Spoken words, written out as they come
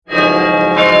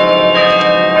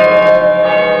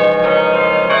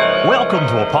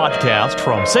Welcome to a podcast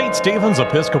from St. Stephen's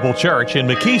Episcopal Church in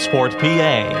McKeesport,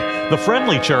 PA, the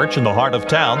friendly church in the heart of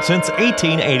town since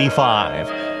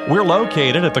 1885. We're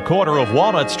located at the corner of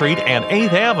Walnut Street and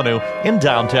 8th Avenue in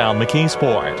downtown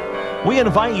McKeesport. We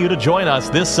invite you to join us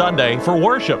this Sunday for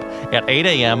worship at 8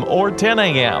 a.m. or 10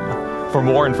 a.m. For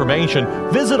more information,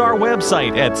 visit our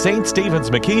website at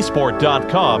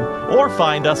ststevensmckeesport.com or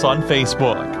find us on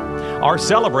Facebook. Our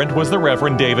celebrant was the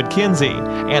Reverend David Kinsey,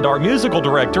 and our musical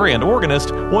director and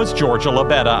organist was Georgia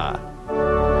Labetta.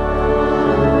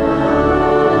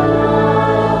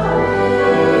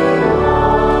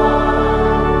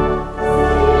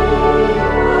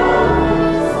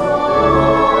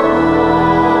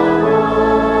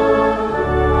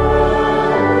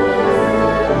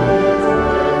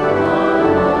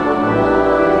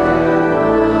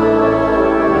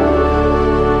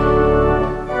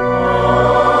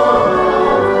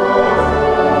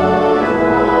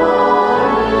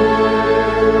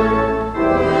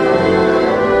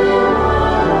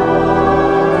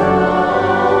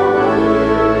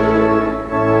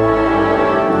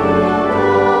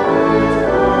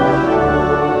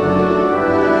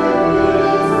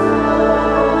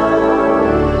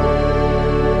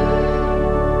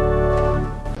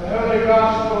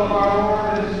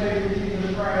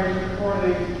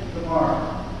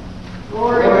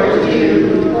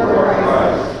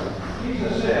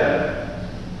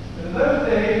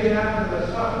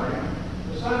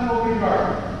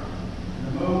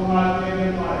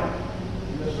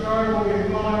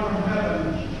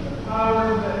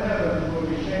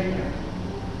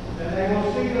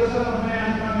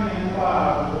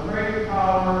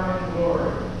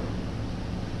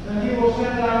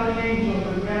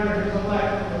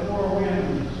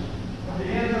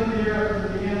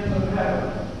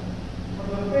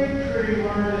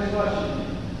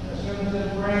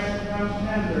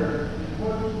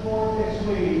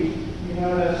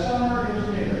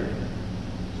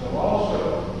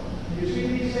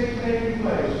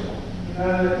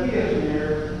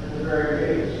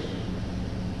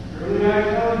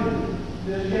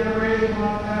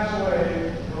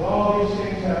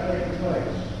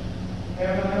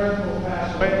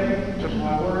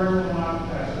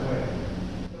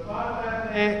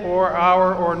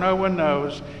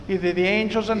 Neither the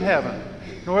angels in heaven,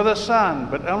 nor the Son,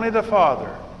 but only the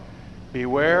Father.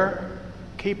 Beware,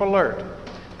 keep alert,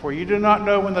 for you do not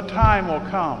know when the time will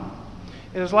come.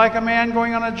 It is like a man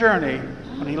going on a journey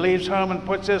when he leaves home and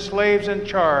puts his slaves in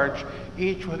charge,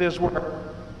 each with his work.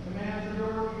 Commands the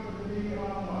doorkeeper to be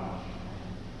on watch.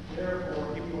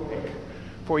 Therefore keep awake,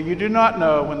 for you do not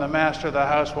know when the master of the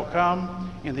house will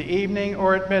come, in the evening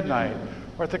or at midnight,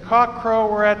 or at the cock crow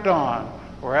or at dawn,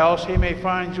 or else he may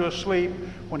find you asleep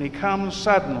when he comes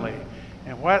suddenly.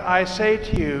 And what I say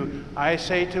to you, I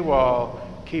say to all,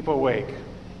 keep awake.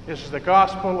 This is the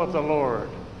gospel of the Lord.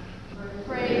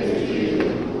 Praise to you,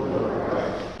 Lord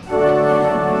Christ.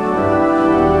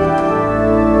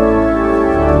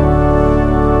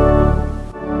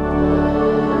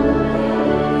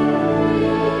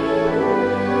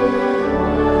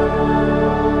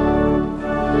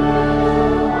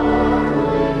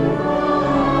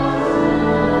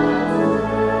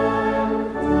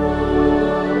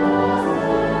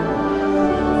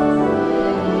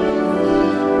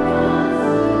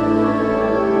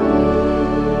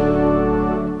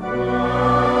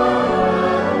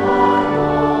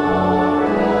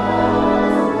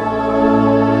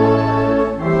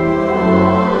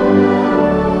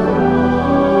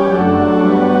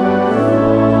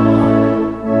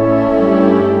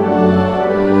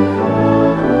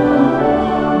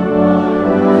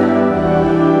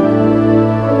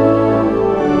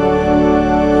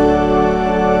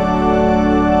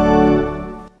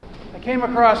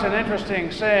 Across an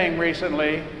interesting saying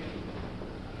recently,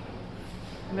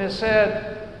 and it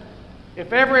said,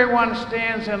 if everyone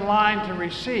stands in line to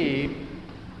receive,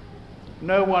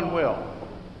 no one will.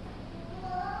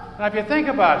 Now if you think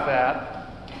about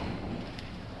that,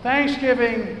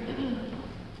 Thanksgiving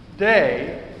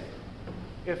Day,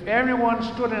 if everyone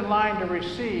stood in line to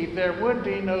receive, there would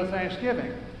be no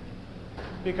Thanksgiving,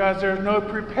 because there's no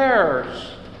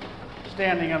preparers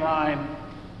standing in line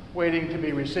waiting to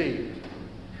be received.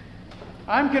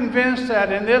 I'm convinced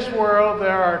that in this world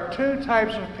there are two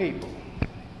types of people.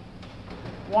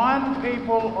 One,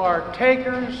 people are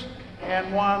takers,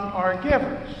 and one are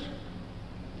givers.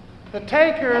 The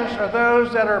takers are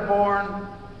those that are born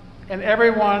and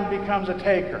everyone becomes a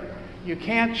taker. You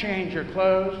can't change your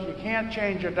clothes, you can't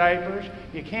change your diapers,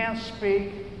 you can't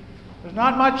speak. There's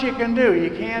not much you can do. You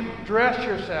can't dress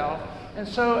yourself. And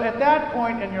so at that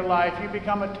point in your life, you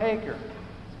become a taker.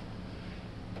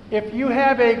 If you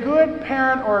have a good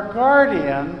parent or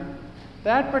guardian,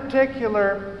 that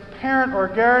particular parent or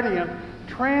guardian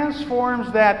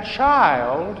transforms that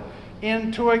child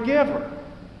into a giver.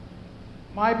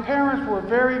 My parents were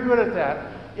very good at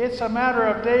that. It's a matter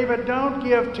of, David, don't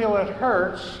give till it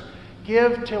hurts,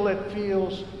 give till it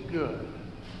feels good.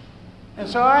 And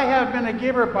so I have been a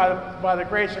giver by the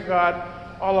grace of God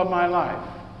all of my life.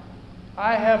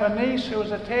 I have a niece who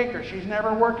is a taker. She's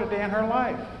never worked a day in her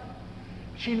life.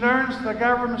 She learns the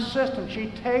government system. She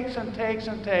takes and takes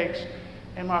and takes,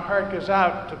 and my heart goes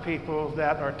out to people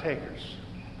that are takers.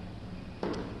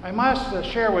 I must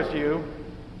share with you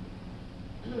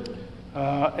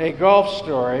a golf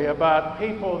story about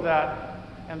people that,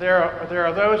 and there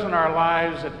are those in our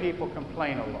lives that people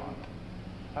complain a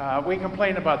lot. We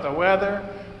complain about the weather,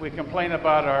 we complain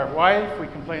about our wife, we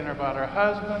complain about our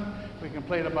husband, we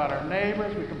complain about our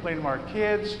neighbors, we complain about our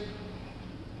kids.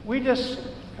 We just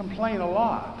complain a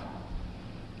lot.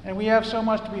 And we have so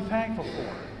much to be thankful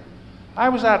for. I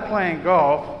was out playing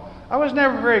golf. I was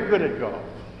never very good at golf.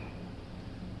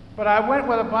 But I went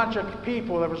with a bunch of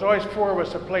people. There was always four of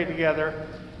us that played together.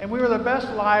 And we were the best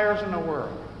liars in the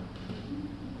world.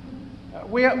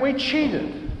 We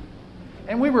cheated.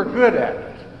 And we were good at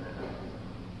it.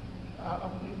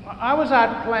 I was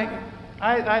out playing,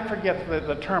 I forget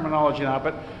the terminology now,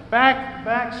 but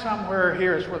back somewhere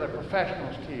here is where the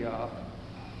professionals tee off.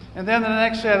 And then the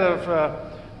next set of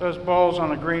those balls on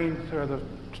the green, or the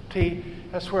tee,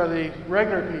 that's where the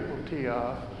regular people tee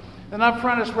off. Then up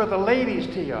front is where the ladies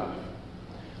tee off.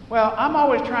 Well, I'm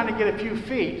always trying to get a few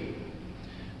feet.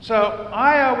 So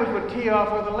I always would tee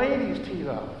off where the ladies teed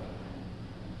off.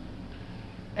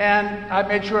 And I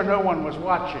made sure no one was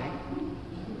watching.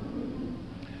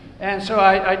 And so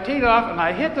I teed off and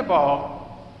I hit the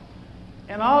ball.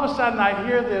 And all of a sudden I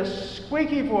hear this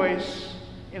squeaky voice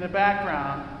in the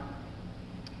background.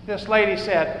 This lady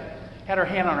said, had her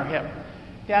hand on her hip,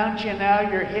 "Don't you know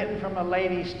you're hitting from a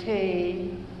lady's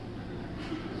tee?"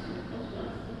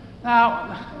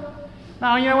 Now,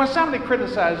 you know, when somebody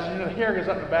criticizes you, the hair goes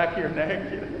up the back of your neck.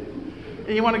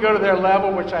 You want to go to their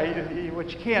level, which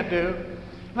you can't do.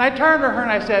 And I turned to her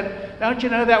and I said, "Don't you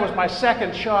know that was my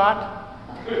second shot?"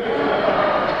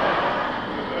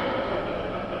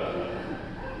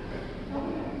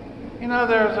 You know,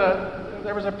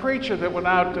 there was a preacher that went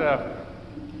out.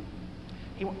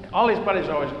 All his buddies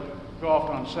always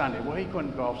golfed on Sunday. Well, he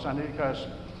couldn't golf Sunday because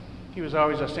he was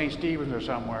always at St. Stephen's or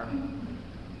somewhere.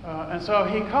 And so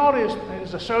he called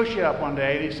his associate up one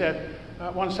day, and he said,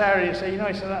 one Saturday, he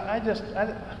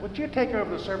said, would you take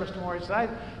over the service tomorrow? He said,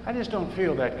 I just don't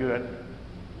feel that good.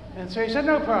 And so he said,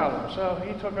 no problem. So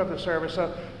he took over the service.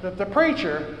 So the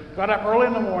preacher got up early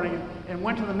in the morning and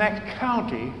went to the next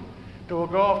county to a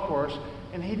golf course,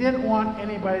 and he didn't want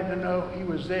anybody to know he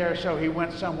was there, so he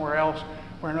went somewhere else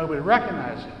where nobody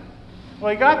recognized him.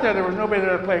 Well, he got there was nobody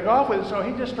there to play golf with, so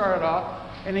he just started off,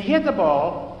 and he hit the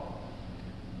ball,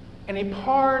 and he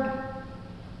parred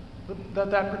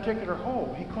that particular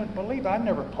hole. He couldn't believe it. I've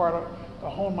never parred a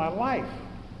hole in my life.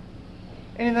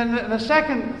 And then the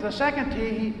second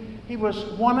tee, he was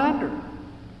 1 under.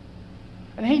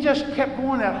 And he just kept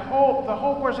going the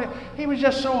whole course. He was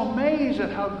just so amazed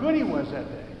at how good he was that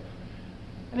day.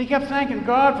 And he kept thanking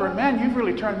God for, man, you've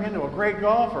really turned me into a great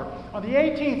golfer. On the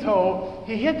 18th hole,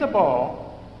 he hit the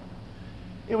ball.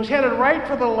 It was headed right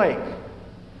for the lake.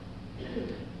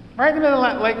 Right in the middle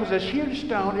of that lake was this huge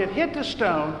stone. It hit the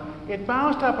stone. It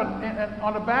bounced up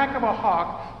on the back of a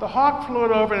hawk. The hawk flew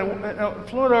it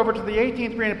over to the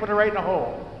 18th green and put it right in the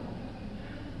hole.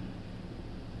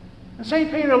 And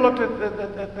St. Peter looked at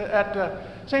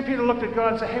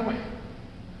God and said, "Hey,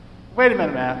 wait a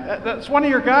minute, man. That's one of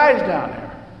your guys down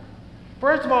there.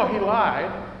 First of all, he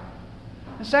lied.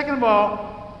 And second of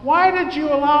all, why did you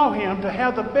allow him to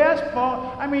have the best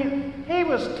ball? I mean, he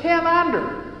was 10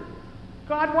 under.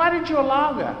 God, why did you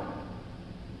allow that?"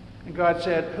 And God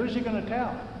said, "Who's he going to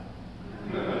tell?"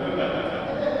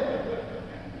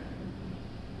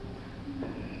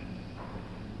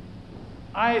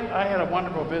 I had a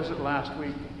wonderful visit last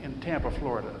week in Tampa,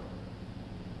 Florida.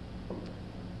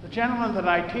 The gentleman that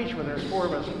I teach with, there's 4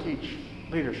 of us that teach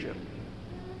leadership.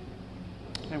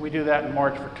 And we do that in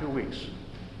March for 2 weeks.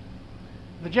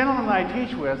 The gentleman I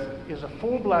teach with is a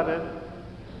full-blooded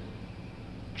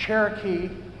Cherokee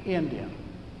Indian.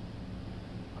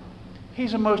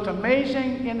 He's the most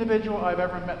amazing individual I've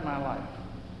ever met in my life.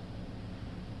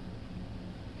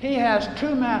 He has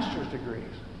 2 master's degrees.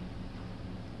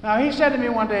 Now, he said to me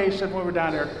one day, he said, when we were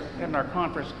down there in our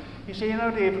conference, he said, "You know,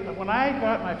 Dave, when I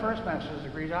got my first master's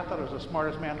degree, I thought I was the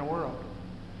smartest man in the world.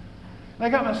 And I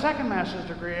got my second master's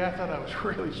degree, I thought I was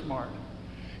really smart."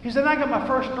 He said, I got my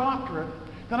first doctorate,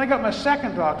 then I got my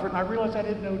second doctorate, and I realized I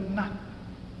didn't know nothing.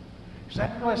 He said, I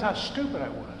didn't realize how stupid I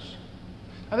was.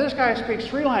 Now this guy speaks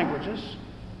 3 languages.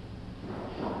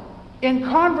 In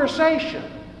conversation,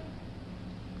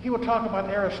 he will talk about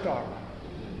Aristotle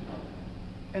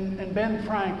and Ben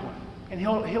Franklin, and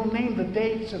he'll name the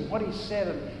dates and what he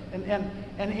said,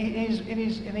 and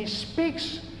he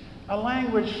speaks a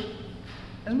language.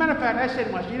 As a matter of fact, I say to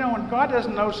myself, when God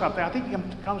doesn't know something, I think he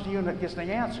comes to you and gets the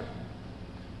answer.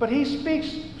 But he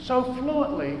speaks so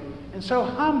fluently and so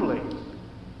humbly,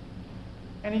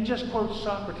 and he just quotes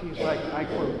Socrates like I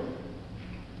quote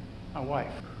my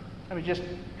wife. I mean, it just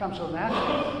comes so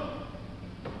natural.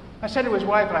 I said to his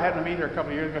wife, I happened to meet her a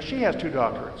couple of years ago, she has 2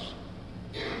 doctorates.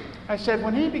 I said,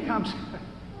 when he becomes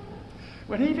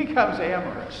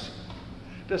amorous,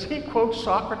 does he quote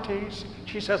Socrates?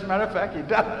 She says, matter of fact, he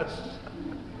does.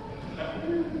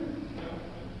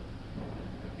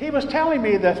 He was telling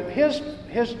me that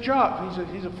his job,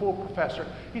 he's a full professor,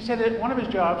 he said that one of his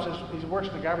jobs is he works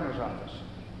in the governor's office.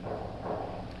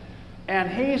 And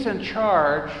he's in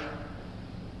charge,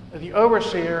 the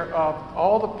overseer of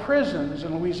all the prisons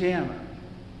in Louisiana.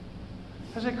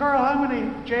 I said, Carl, how many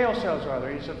jail cells are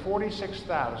there? He said,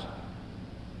 46,000.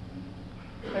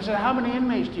 I said, how many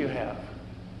inmates do you have?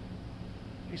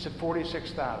 He said,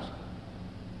 46,000.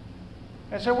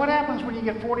 I said, what happens when you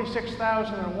get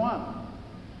 46,001?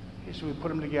 He said, we put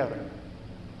them together,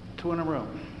 2 in a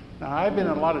room. Now, I've been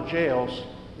in a lot of jails,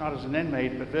 not as an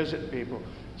inmate, but visiting people.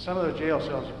 Some of the jail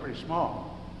cells are pretty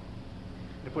small.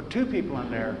 To put 2 people in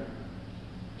there,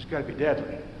 it's got to be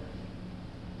deadly.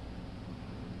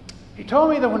 He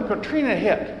told me that when Katrina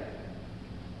hit,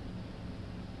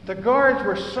 the guards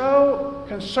were so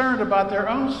concerned about their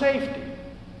own safety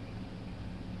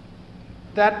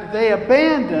that they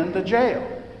abandoned the jail.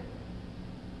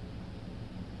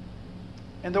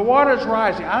 And the water's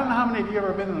rising. I don't know how many of you have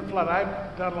ever been in a flood.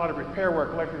 I've done a lot of repair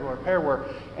work, electrical repair work,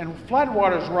 and flood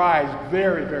waters rise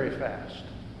very, very fast.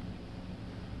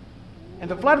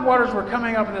 And the flood waters were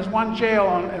coming up in this one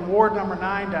jail in Ward number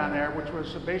 9 down there, which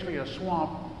was basically a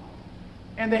swamp,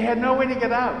 and they had no way to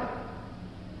get out.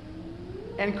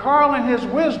 And Carl, in his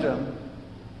wisdom,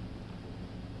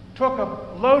 took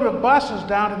a load of buses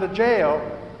down to the jail,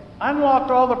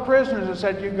 unlocked all the prisoners and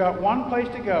said, you've got one place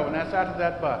to go, and that's out to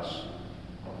that bus.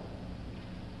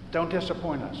 Don't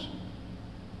disappoint us.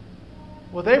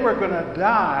 Well, they were going to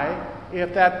die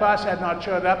if that bus had not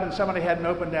showed up and somebody hadn't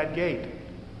opened that gate.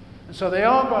 And so they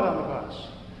all got on the bus.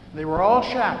 They were all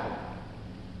shackled.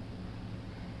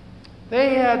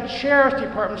 They had sheriff's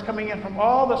departments coming in from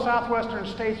all the southwestern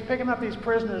states, picking up these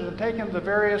prisoners and taking them to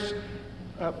various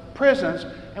prisons.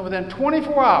 And within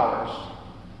 24 hours,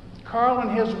 Carl,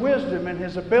 in his wisdom and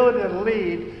his ability to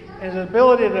lead, and his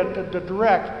ability to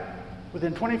direct,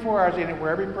 within 24 hours, he knew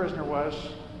where every prisoner was,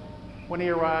 when he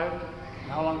arrived,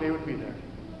 and how long they would be there.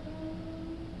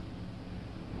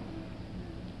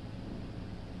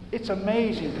 It's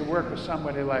amazing to work with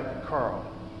somebody like Carl,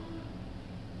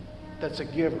 that's a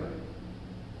giver,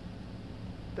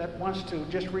 that wants to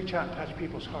just reach out and touch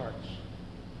people's hearts.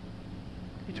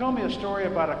 He told me a story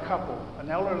about a couple, an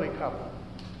elderly couple,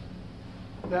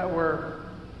 that were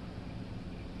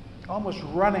almost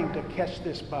running to catch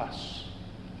this bus.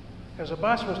 Because the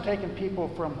bus was taking people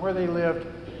from where they lived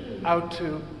out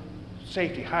to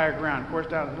safety, higher ground. Of course,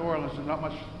 down in New Orleans, there's not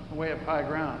much in the way of high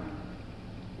ground.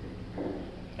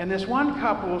 And this one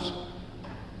couple's,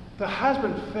 the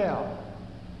husband fell.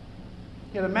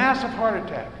 He had a massive heart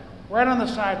attack right on the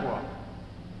sidewalk.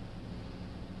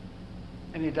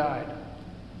 And he died.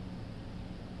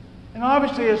 And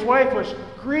obviously his wife was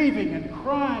grieving and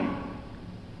crying.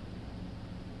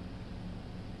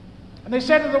 And they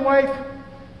said to the wife,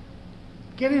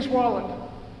 get his wallet.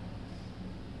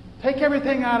 Take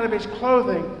everything out of his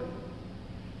clothing.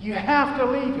 You have to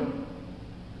leave him.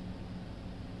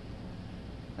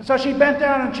 And so she bent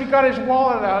down and she got his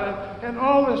wallet out and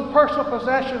all his personal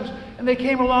possessions, and they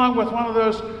came along with one of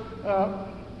those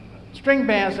string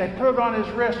bands. They put it on his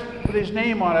wrist with his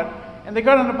name on it, and they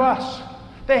got on the bus.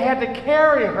 They had to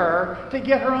carry her to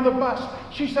get her on the bus.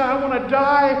 She said, I want to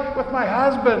die with my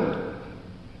husband.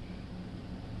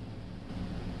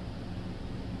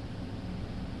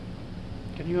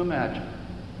 Can you imagine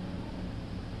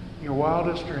your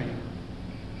wildest dream,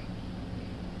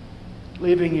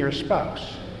 leaving your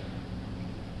spouse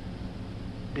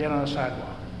dead on a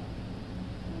sidewalk,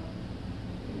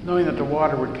 knowing that the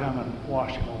water would come and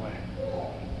wash him away?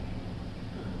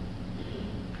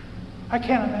 I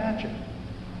can't imagine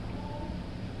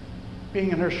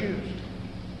being in her shoes.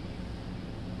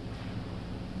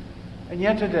 And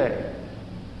yet today,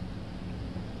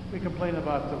 we complain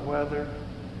about the weather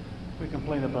We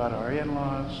complain about our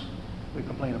in-laws. We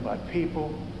complain about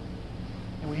people.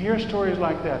 And we hear stories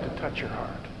like that to touch your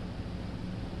heart.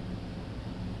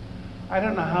 I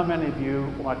don't know how many of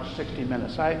you watch 60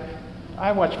 Minutes.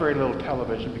 I watch very little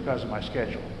television because of my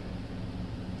schedule.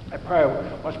 I probably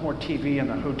watch more TV in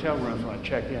the hotel rooms when I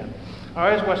check in. I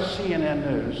always watch CNN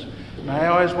News, and I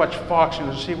always watch Fox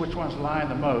News to see which one's lying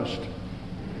the most.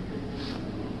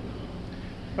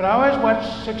 But I always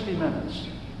watch 60 Minutes.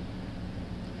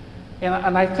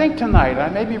 And I think tonight, I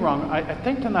may be wrong, I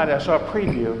think tonight I saw a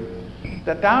preview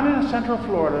that down in Central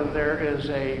Florida there is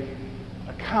a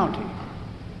county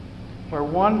where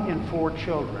 1 in 4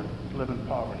 children live in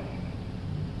poverty.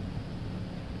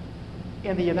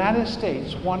 In the United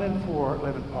States, 1 in 4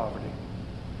 live in poverty.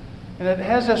 And it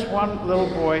has this one little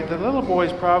boy. The little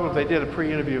boy's probably, they did a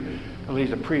pre-interview, at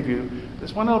least a preview.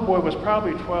 This one little boy was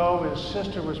probably 12. His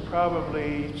sister was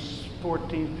probably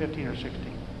 14, 15, or 16.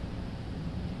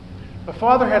 The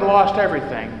father had lost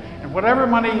everything. And whatever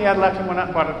money he had left, he went out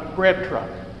and bought a bread truck.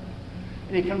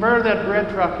 And he converted that bread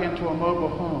truck into a mobile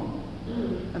home.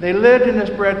 And they lived in this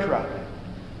bread truck.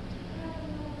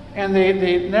 And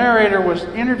the narrator was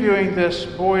interviewing this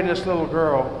boy and this little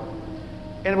girl.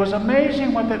 And it was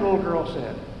amazing what that little girl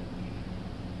said.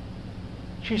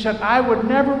 She said, I would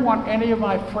never want any of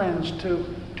my friends to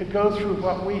go through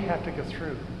what we have to go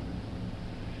through.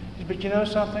 But you know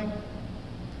something?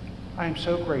 I am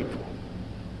so grateful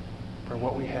for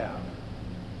what we have.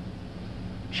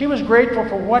 She was grateful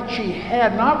for what she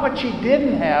had, not what she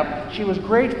didn't have. She was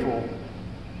grateful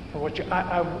for what you...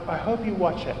 I hope you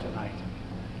watch that tonight.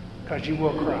 Because you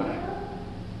will cry.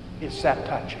 It's that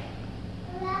touching.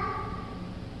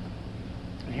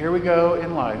 And here we go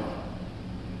in life,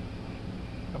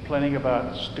 complaining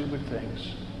about stupid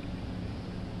things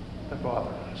that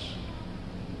bother us.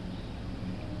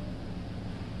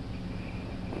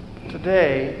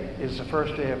 Today is the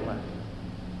first day of Lent.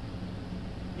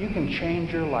 You can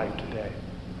change your life today.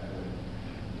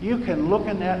 You can look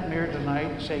in that mirror tonight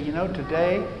and say, you know,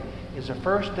 today is the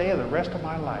first day of the rest of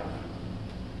my life.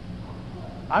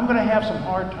 I'm going to have some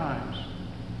hard times.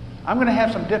 I'm going to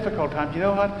have some difficult times. You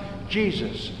know what?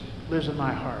 Jesus lives in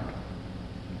my heart.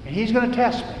 And he's going to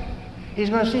test me. He's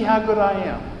going to see how good I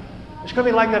am. It's going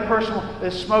to be like that person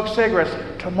that smokes cigarettes.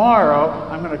 Tomorrow,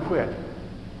 I'm going to quit.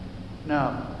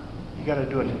 No, you got to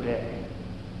do it today.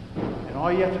 And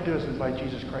all you have to do is invite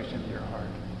Jesus Christ into your heart.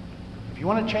 If you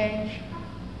want to change,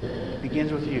 it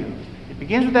begins with you. It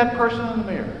begins with that person in the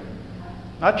mirror.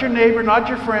 Not your neighbor, not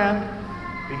your friend.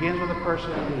 It begins with the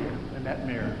person in that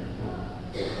mirror.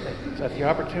 That the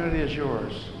opportunity is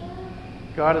yours.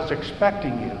 God is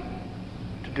expecting you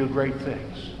to do great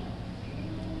things.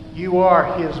 You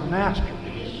are his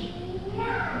masterpiece.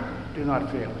 Do not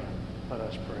fail him. Let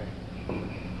us pray.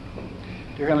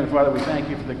 Dear Heavenly Father, we thank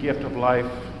you for the gift of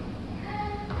life.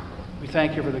 We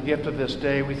thank you for the gift of this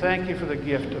day. We thank you for the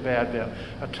gift of Advent,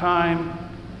 a time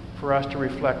for us to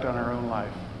reflect on our own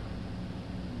life.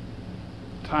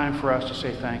 A time for us to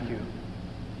say thank you.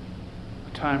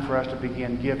 A time for us to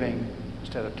begin giving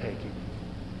instead of taking.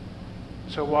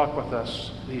 So walk with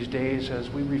us these days as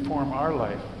we reform our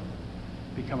life,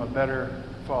 become a better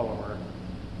follower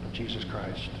of Jesus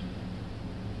Christ.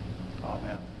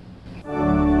 Amen.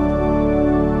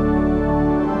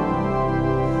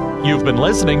 You've been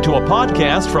listening to a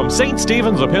podcast from St.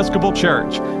 Stephen's Episcopal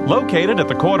Church, located at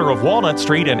the corner of Walnut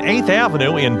Street and 8th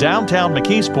Avenue in downtown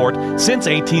McKeesport since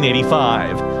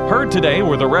 1885. Heard today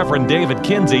were the Reverend David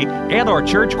Kinsey and our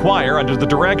church choir under the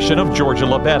direction of Georgia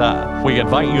Labetta. We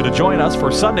invite you to join us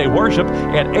for Sunday worship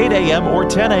at 8 a.m. or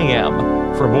 10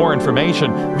 a.m. For more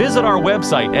information, visit our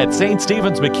website at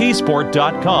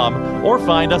ststevensmckeesport.com or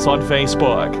find us on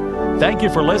Facebook. Thank you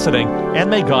for listening,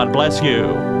 and may God bless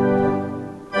you.